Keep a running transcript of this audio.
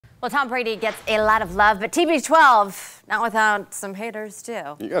Well, Tom Brady gets a lot of love, but TB12, not without some haters,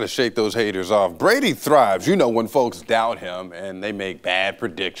 too. You got to shake those haters off. Brady thrives, you know, when folks doubt him and they make bad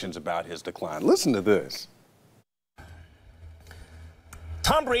predictions about his decline. Listen to this.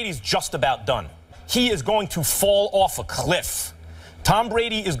 Tom Brady's just about done. He is going to fall off a cliff. Tom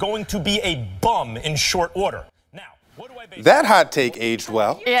Brady is going to be a bum in short order. Now, what do I base that hot take aged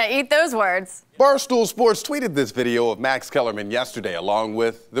well. Yeah, eat those words. Barstool Sports tweeted this video of Max Kellerman yesterday, along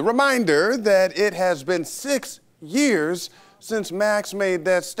with the reminder that it has been 6 years since Max made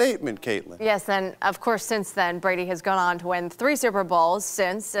that statement, Caitlin. Yes, and of course, since then, Brady has gone on to win 3 Super Bowls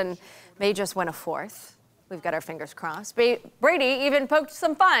since and may just win a 4th. We've got our fingers crossed. Brady even poked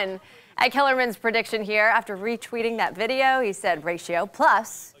some fun at Kellerman's prediction here after retweeting that video. He said ratio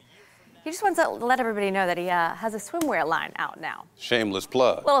plus. He just wants to let everybody know that he has a swimwear line out now. Shameless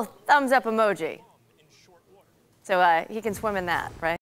plug. Little thumbs up emoji. So he can swim in that, right?